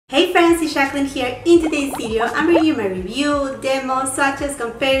Hey friends, it's Jackeline here. In today's video, I'm bringing you my review, demo, swatches,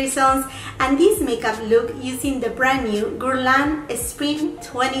 comparisons, and this makeup look using the brand new GUERLAIN Spring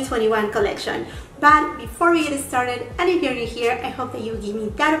 2021 collection. But before we get started, and if you're new here, I hope that you give me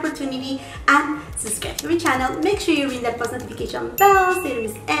that opportunity and subscribe to my channel. Make sure you ring that post notification bell so you don't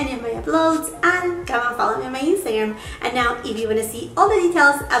miss any of my uploads, and come and follow me on my Instagram. And now, if you want to see all the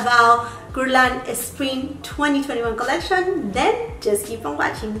details about GUERLAIN Spring 2021 collection, then just keep on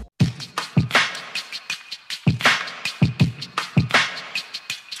watching.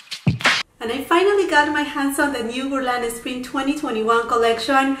 And I finally got my hands on the new GUERLAIN Spring 2021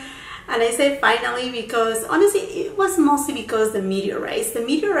 collection. And I say finally because honestly it was mostly because the Meteorites. The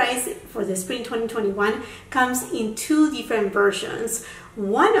Meteorites for the Spring 2021 comes in two different versions.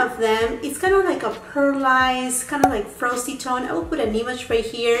 One of them is kind of like a pearlized, kind of like frosty tone. I will put an image right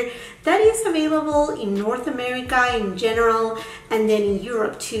here. That is available in North America in general and then in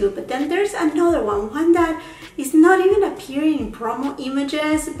Europe too. But then there's another one that is not even appearing in promo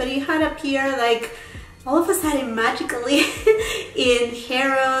images, but it had appeared like all of a sudden magically in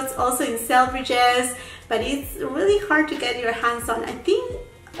Harrods, also in Selfridges, but it's really hard to get your hands on. I think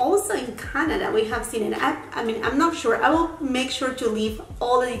also in Canada we have seen it. I mean, I'm not sure. I will make sure to leave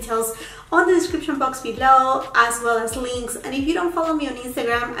all the details on the description box below, as well as links. And if you don't follow me on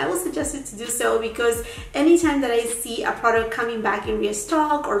Instagram, I will suggest you to do so, because anytime that I see a product coming back in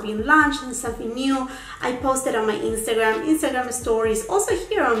restock or being launched and something new, I post it on my Instagram stories, also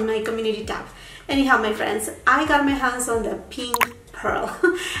here on my community tab. Anyhow, my friends, I got my hands on the pink pearl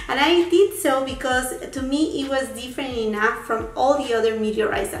and I did so because to me it was different enough from all the other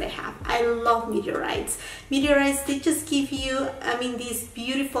meteorites that I have. I love meteorites. Meteorites, they just give you, I mean, this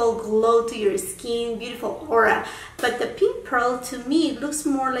beautiful glow to your skin, beautiful aura. But the pink pearl, to me, it looks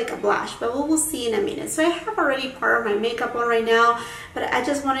more like a blush, but we will see in a minute. So I have already part of my makeup on right now, but I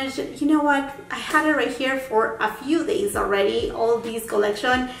just wanted to, you know what, I had it right here for a few days already, all this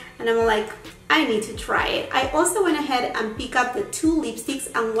collection, and I'm like, I need to try it. I also went ahead and picked up the two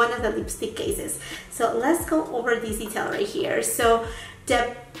lipsticks and one of the lipstick cases. So let's go over this detail right here. So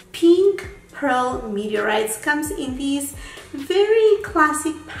the pink pearl Meteorites comes in this very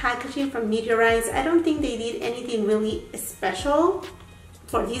classic packaging from Meteorites. I don't think they did anything really special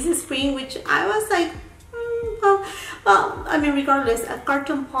for this spring, which I was like, well, I mean, regardless, a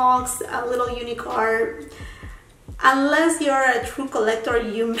carton box, a little Unicard. Unless you're a true collector,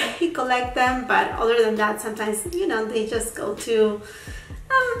 you may collect them, but other than that, sometimes, you know, they just go to,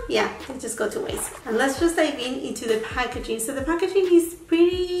 yeah, they just go to waste. And let's just dive into the packaging. So the packaging is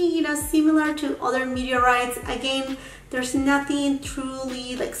pretty, you know, similar to other Meteorites. Again, there's nothing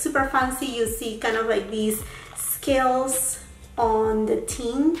truly like super fancy. You see kind of like these scales on the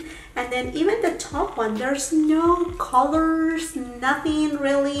tin, and then even the top one, there's no colors, nothing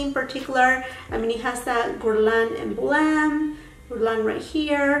really in particular. I mean, it has that GUERLAIN emblem, GUERLAIN right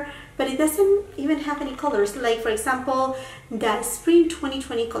here, but it doesn't even have any colors. Like for example, that Spring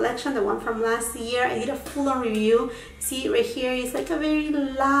 2020 collection, the one from last year, I did a full-on review. See right here, it's like a very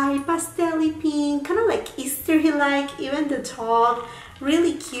light pastel-y pink, kind of like Easter-like, even the top,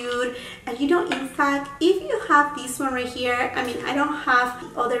 really cute. And you know, in fact, if you have this one right here, I mean, I don't have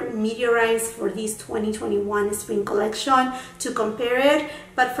the other Meteorites for this 2021 spring collection to compare it,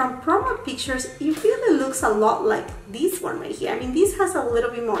 but from promo pictures, it really looks a lot like this one right here. I mean, this has a little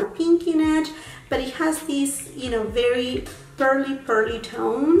bit more pink in it, but it has this, you know, very pearly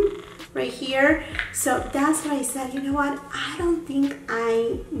tone right here. So that's why I said, you know what, I don't think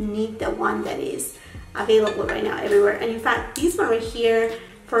I need the one that is available right now everywhere. And in fact, this one right here,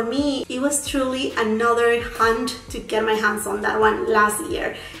 for me, it was truly another hunt to get my hands on that one last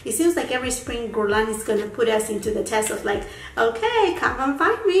year. It seems like every spring GUERLAIN is going to put us into the test of like, okay, come and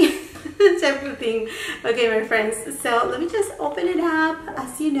find me type of thing. Okay, my friends, so let me just open it up.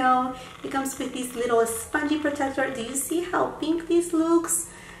 As you know, it comes with this little spongy protector. Do you see how pink this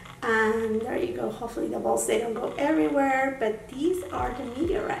looks? And there you go. Hopefully the balls, they don't go everywhere, but these are the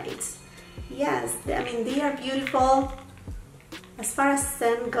Meteorites. Yes, I mean, they are beautiful. As far as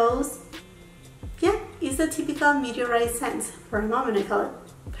scent goes, yeah, it's a typical Meteorite scent. For a moment I thought,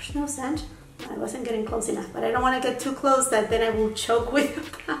 there's no scent. I wasn't getting close enough, but I don't want to get too close that then I will choke with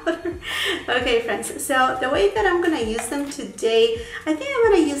the powder. Okay, friends, so the way that I'm going to use them today, I think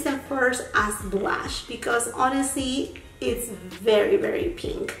I'm going to use them first as blush, because honestly, it's very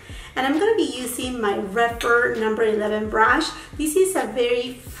pink. And I'm going to be using my Redford number 11 brush. This is a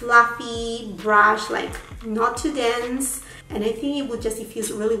very fluffy brush, like not too dense, and I think it will just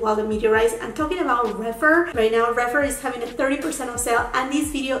diffuse really well the Meteorites. I'm talking about Refer. Right now Refer is having a 30% off sale, and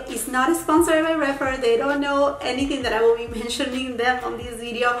this video is not sponsored by Refer. They don't know anything that I will be mentioning them on this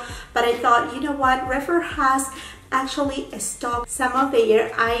video, but I thought, you know what, Refer has actually stock some of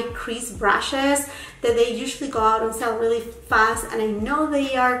their eye crease brushes that they usually go out on sale really fast, and I know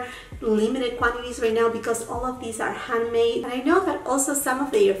they are limited quantities right now because all of these are handmade. And I know that also some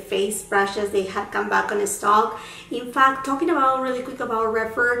of their face brushes, they have come back on stock. In fact, talking about really quick about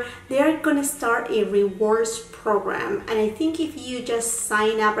Refer, they are gonna start a rewards program, and I think if you just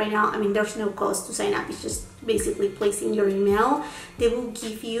sign up right now, I mean, there's no cost to sign up, it's just basically placing your email. They will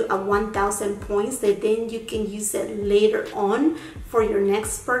give you a 1,000 points that then you can use it later on for your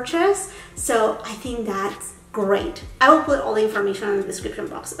next purchase. So I think that's great. I will put all the information in the description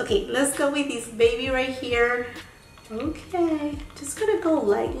box. Okay, let's go with this baby right here. Okay, just gonna go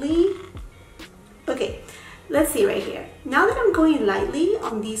lightly. Okay, let's see right here. Now that I'm going lightly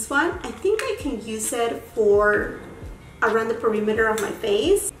on this one, I think I can use it for around the perimeter of my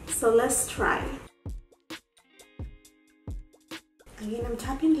face. So let's try. Again, I'm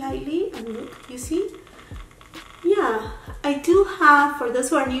tapping lightly, and look, you see? Yeah, I do have, for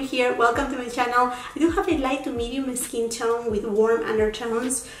those who are new here, welcome to my channel. I do have a light to medium skin tone with warm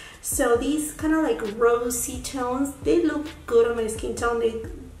undertones. So these kind of like rosy tones, they look good on my skin tone. They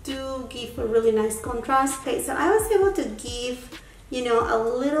do give a really nice contrast. Okay, so I was able to give, you know, a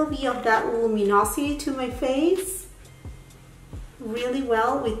little bit of that luminosity to my face really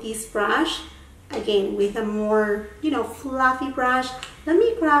well with this brush. Again, with a more, you know, fluffy brush. Let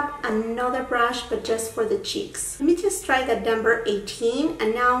me grab another brush, but just for the cheeks. Let me just try the number 18,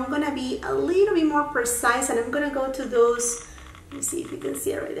 and now I'm gonna be a little bit more precise, and I'm gonna go to those, let me see if you can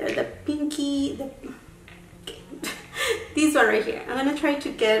see it right there, the pinky, okay. This one right here. I'm gonna try to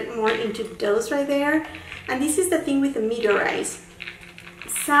get more into those right there. And this is the thing with the Meteorites.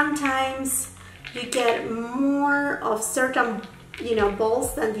 Sometimes you get more of certain, you know,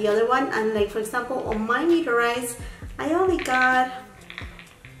 balls than the other one, and like for example on my Meteorites I only got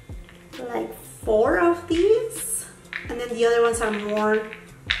like 4 of these, and then the other ones are more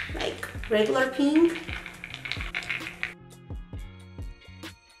like regular pink.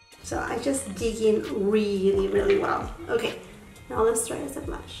 So I just dig in really well. Okay, now let's try as a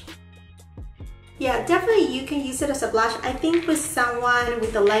blush. Yeah, definitely you can use it as a blush. I think with someone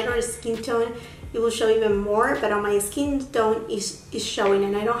with a lighter skin tone it will show even more, but on my skin tone is showing,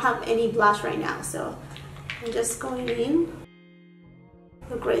 and I don't have any blush right now, so I'm just going in.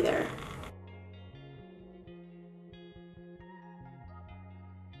 Look right there.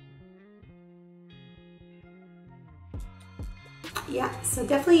 Yeah, so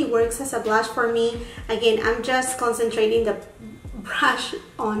definitely works as a blush for me. Again, I'm just concentrating the brush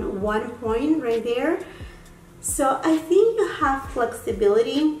on one point right there. So I think you have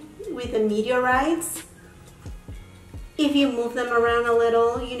flexibility with the Meteorites if you move them around a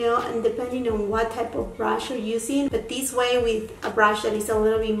little, you know, and depending on what type of brush you're using. But this way, with a brush that is a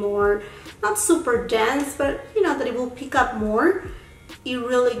little bit more, not super dense, but you know, that it will pick up more, it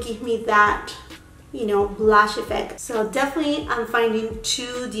really gives me that, you know, blush effect. So definitely I'm finding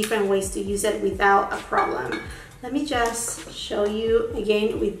 2 different ways to use it without a problem. Let me just show you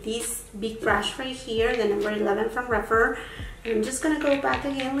again with this big brush right here, the number 11 from Refer. I'm just gonna go back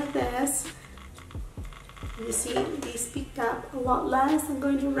again with this. You see, this picked up a lot less. I'm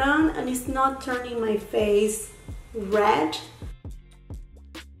going around, and it's not turning my face red.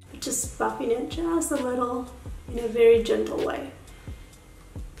 Just buffing it just a little in a very gentle way.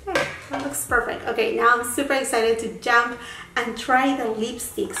 Okay, that looks perfect. Okay, now I'm super excited to jump and try the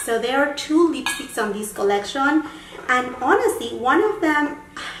lipsticks. So there are 2 lipsticks on this collection, and honestly, one of them,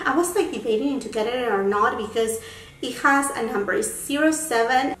 I was like debating to get it or not because it has a number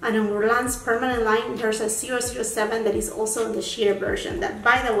 07, and on Guerlain's permanent line there's a 007 that is also in the sheer version. That,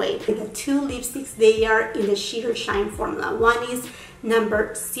 by the way, the 2 lipsticks, they are in the sheer shine formula. One is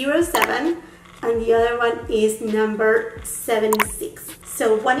number 07 and the other one is number 76.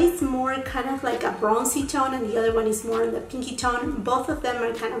 So one is more kind of like a bronzy tone and the other one is more in the pinky tone. Both of them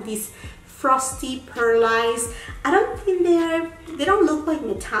are kind of these frosty pearlized. I don't think they don't look like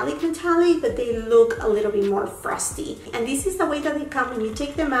metallic, but they look a little bit more frosty. And this is the way that they come. When you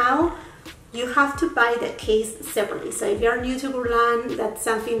take them out, you have to buy the case separately. So if you're new to Guerlain, that's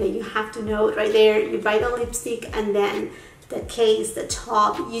something that you have to know right there. You buy the lipstick and then the case, the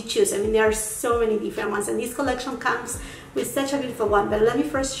top, you choose. I mean, there are so many different ones, and this collection comes with such a beautiful one. But let me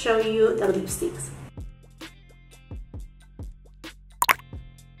first show you the lipsticks.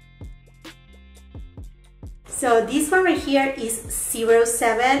 So this one right here is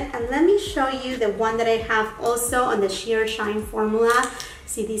 07, and let me show you the one that I have also on the Sheer Shine formula.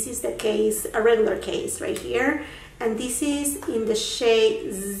 See, this is the case, a regular case right here, and this is in the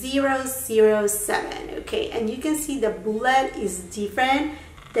shade 007. Okay, and you can see the bullet is different,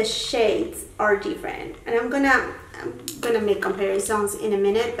 the shades are different, and I'm gonna make comparisons in a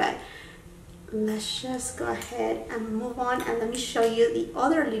minute, but let's just go ahead and move on, and let me show you the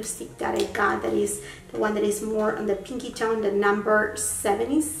other lipstick that I got, that is the one that is more on the pinky tone, the number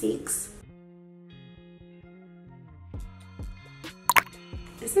 76.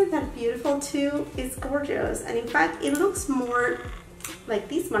 Isn't that beautiful too? It's gorgeous, and in fact it looks more like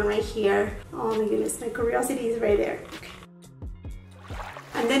this one right here. Oh my goodness, my curiosity is right there. Okay.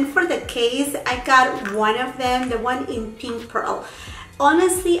 And then for the case, I got one of them, the one in pink pearl.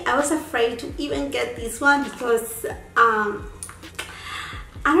 Honestly, I was afraid to even get this one because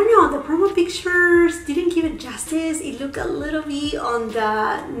I don't know, the promo pictures didn't give it justice. It looked a little bit on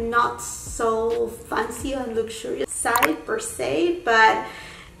the not so fancy and luxurious side per se, but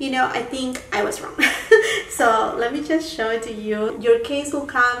you know, I think I was wrong. So let me just show it to you. Your case will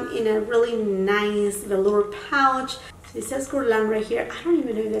come in a really nice velour pouch. It says Guerlain right here. I don't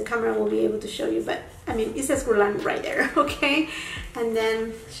even know if the camera will be able to show you, but I mean, it says Guerlain right there, okay? And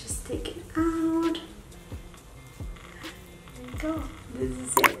then let's just take it out. There we go. This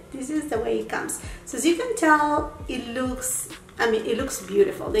is it. This is the way it comes. So as you can tell, it looks, I mean, it looks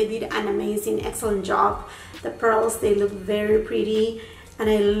beautiful. They did an amazing, excellent job. The pearls, they look very pretty. And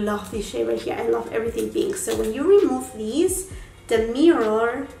I love this shade right here. I love everything pink. So when you remove these, the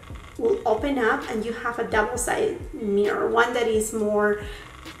mirror will open up and you have a double-sided mirror. One that is more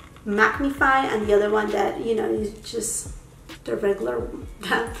magnified and the other one that, you know, is just the regular,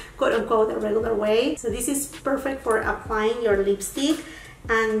 quote-unquote, the regular way. So this is perfect for applying your lipstick.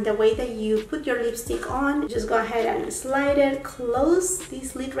 And the way that you put your lipstick on, just go ahead and slide it, close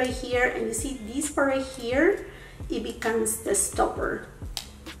this lid right here, and you see this part right here, it becomes the stopper.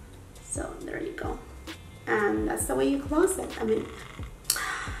 So there you go. And that's the way you close it. I mean,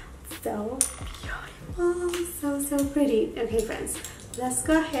 so beautiful, so pretty. Okay friends, let's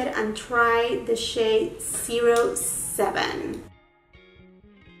go ahead and try the shade 07.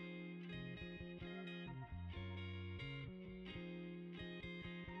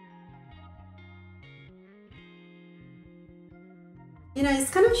 You know, it's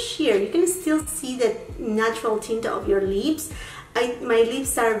kind of sheer. You can still see the natural tint of your lips. My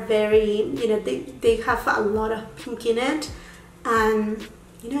lips are very, you know, they have a lot of pink in it, and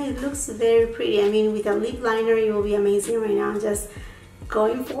you know, it looks very pretty. I mean, with a lip liner, it will be amazing right now. Just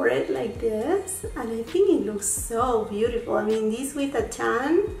going for it like this, and I think it looks so beautiful. I mean, this with a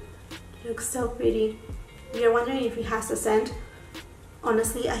tan looks so pretty. You're wondering if it has a scent.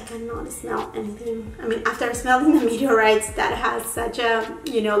 Honestly, I cannot smell anything. I mean, after smelling the Meteorites that has such a,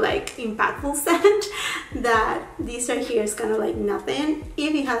 you know, like impactful scent, that this right here is kind of like nothing.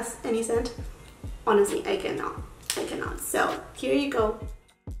 If it has any scent, honestly, I cannot. So here you go.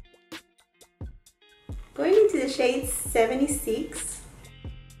 Going into the shade 76.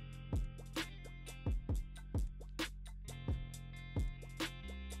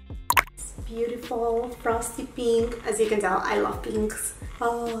 Beautiful frosty pink. As you can tell, I love pinks.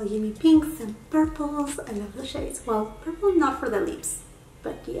 Oh, give me pinks and purples. I love the shades. Well, purple not for the lips,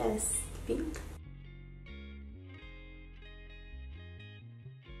 but yes, pink.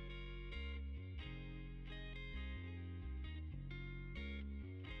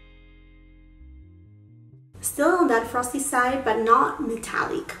 Still on that frosty side, but not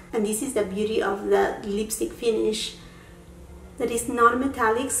metallic. And this is the beauty of the lipstick finish. That is not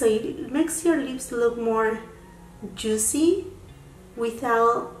metallic, so it makes your lips look more juicy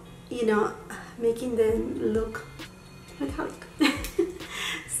without, you know, making them look metallic.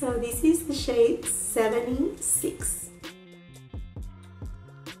 So this is the shade 76.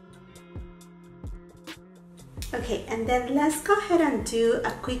 Okay, and then let's go ahead and do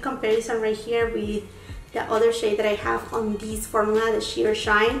a quick comparison right here with the other shade that I have on this formula, the Sheer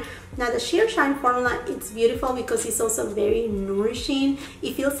Shine. Now the Sheer Shine formula, it's beautiful because it's also very nourishing.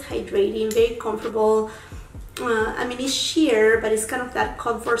 It feels hydrating, very comfortable. I mean, it's sheer, but it's kind of that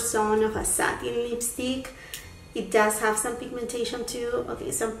comfort zone of a satin lipstick. It does have some pigmentation too.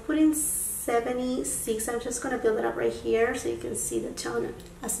 Okay, so I'm putting 76. I'm just gonna build it up right here so you can see the tone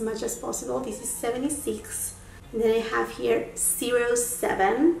as much as possible. This is 76. And then I have here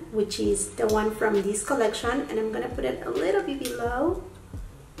 07, which is the one from this collection, and I'm gonna put it a little bit below.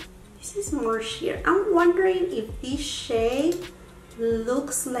 This is more sheer. I'm wondering if this shade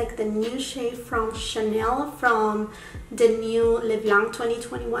looks like the new shade from Chanel from the new Le Blanc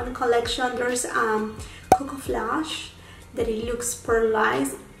 2021 collection. There's Cocoa Flash that it looks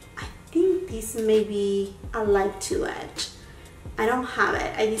pearlized. I think this may be a light to it. I don't have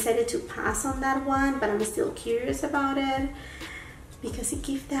it. I decided to pass on that one, but I'm still curious about it because it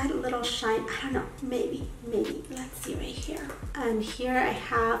gives that little shine. I don't know, maybe. Let's see right here. And here I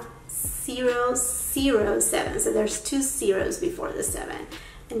have 007, so there's 2 zeros before the 7.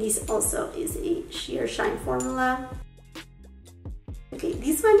 And this also is a sheer shine formula. Okay,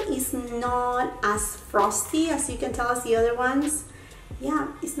 this one is not as frosty as you can tell as the other ones. Yeah,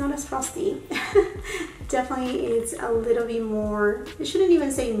 it's not as frosty. Definitely it's a little bit more, I shouldn't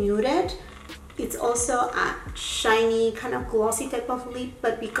even say muted. It's also a shiny, kind of glossy type of lip,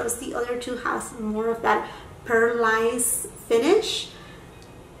 but because the other two has more of that pearlized finish,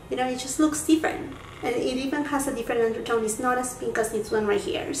 you know, it just looks different. And it even has a different undertone. It's not as pink as this one right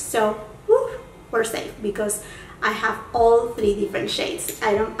here. So, woo, we're safe because I have all 3 different shades.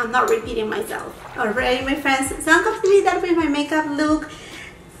 I'm not repeating myself. Alright, my friends, so I'm completely done with my makeup look.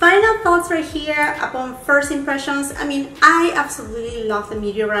 Final thoughts right here upon first impressions. I mean, I absolutely love the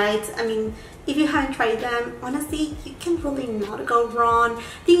Meteorites. I mean, if you haven't tried them, honestly, you can really not go wrong.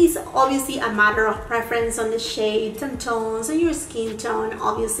 I think it's obviously a matter of preference on the shades and tones and your skin tone,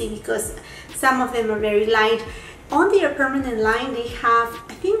 obviously, because some of them are very light. On their permanent line, they have,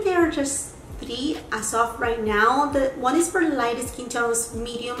 I think they are just 3 as of right now. The one is for light skin tones,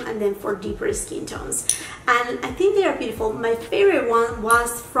 medium, and then for deeper skin tones. And I think they are beautiful. My favorite one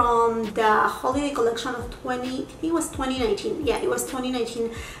was from the holiday collection of I think it was 2019. Yeah, it was 2019.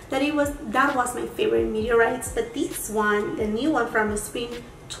 That was my favorite Meteorites. But this one, the new one from spring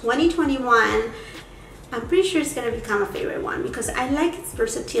 2021, I'm pretty sure it's going to become a favorite one because I like its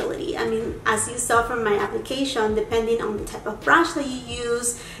versatility. I mean, as you saw from my application, depending on the type of brush that you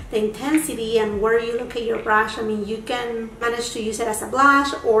use, the intensity and where you locate your brush, I mean, you can manage to use it as a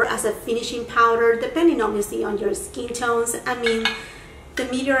blush or as a finishing powder, depending obviously on your skin tones. I mean, the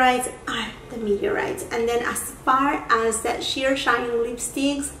Meteorites are the Meteorites. And then as far as that sheer shine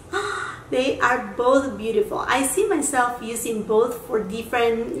lipsticks, they are both beautiful. I see myself using both for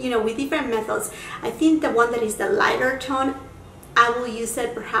different, you know, with different methods. I think the one that is the lighter tone, I will use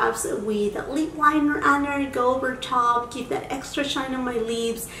it perhaps with a lip liner under, go over top, give that extra shine on my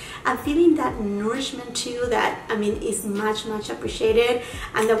lips. I'm feeling that nourishment too that, I mean, is much appreciated.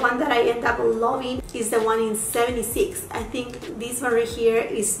 And the one that I end up loving is the one in 76. I think this one right here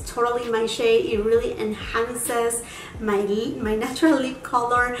is totally my shade. It really enhances my natural lip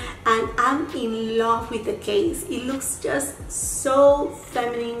color, and I'm in love with the case. It looks just so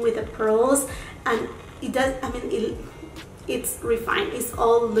feminine with the pearls, and it does, I mean, it's refined, it's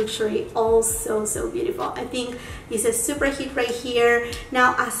all luxury, all so beautiful. I think it's a super hit right here.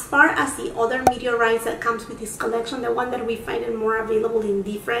 Now, as far as the other Meteorites that comes with this collection, the one that we find it more available in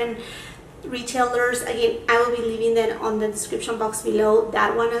different retailers, again, I will be leaving that on the description box below,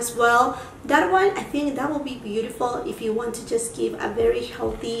 that one as well. That one, I think that will be beautiful if you want to just give a very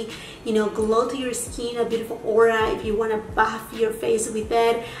healthy, you know, glow to your skin, a beautiful aura. If you want to buff your face with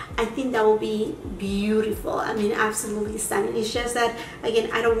it, I think that will be beautiful. I mean, absolutely stunning. It's just that, again,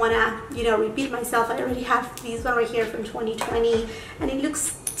 I don't want to, you know, repeat myself. I already have this one right here from 2020, and it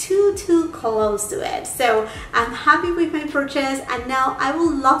looks too close to it. So I'm happy with my purchase, and now I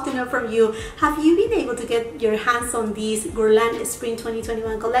would love to know from you, have you been able to get your hands on these Guerlain Spring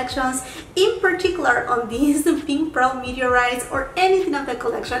 2021 collections, in particular on these Pink Pearl Meteorites or anything of the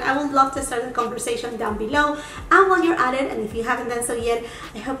collection? I would love to start the conversation down below. And while you're at it, and if you haven't done so yet,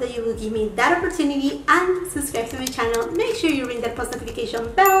 I hope that you will give me that opportunity and subscribe to my channel. Make sure you ring that post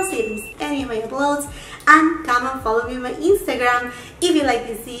notification bell so you don't miss any of my uploads, and come and follow me on my Instagram. If you like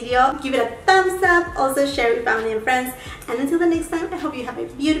this video, give it a thumbs up, also share with family and friends, and until the next time, I hope you have a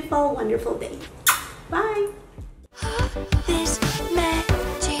beautiful, wonderful day. Bye!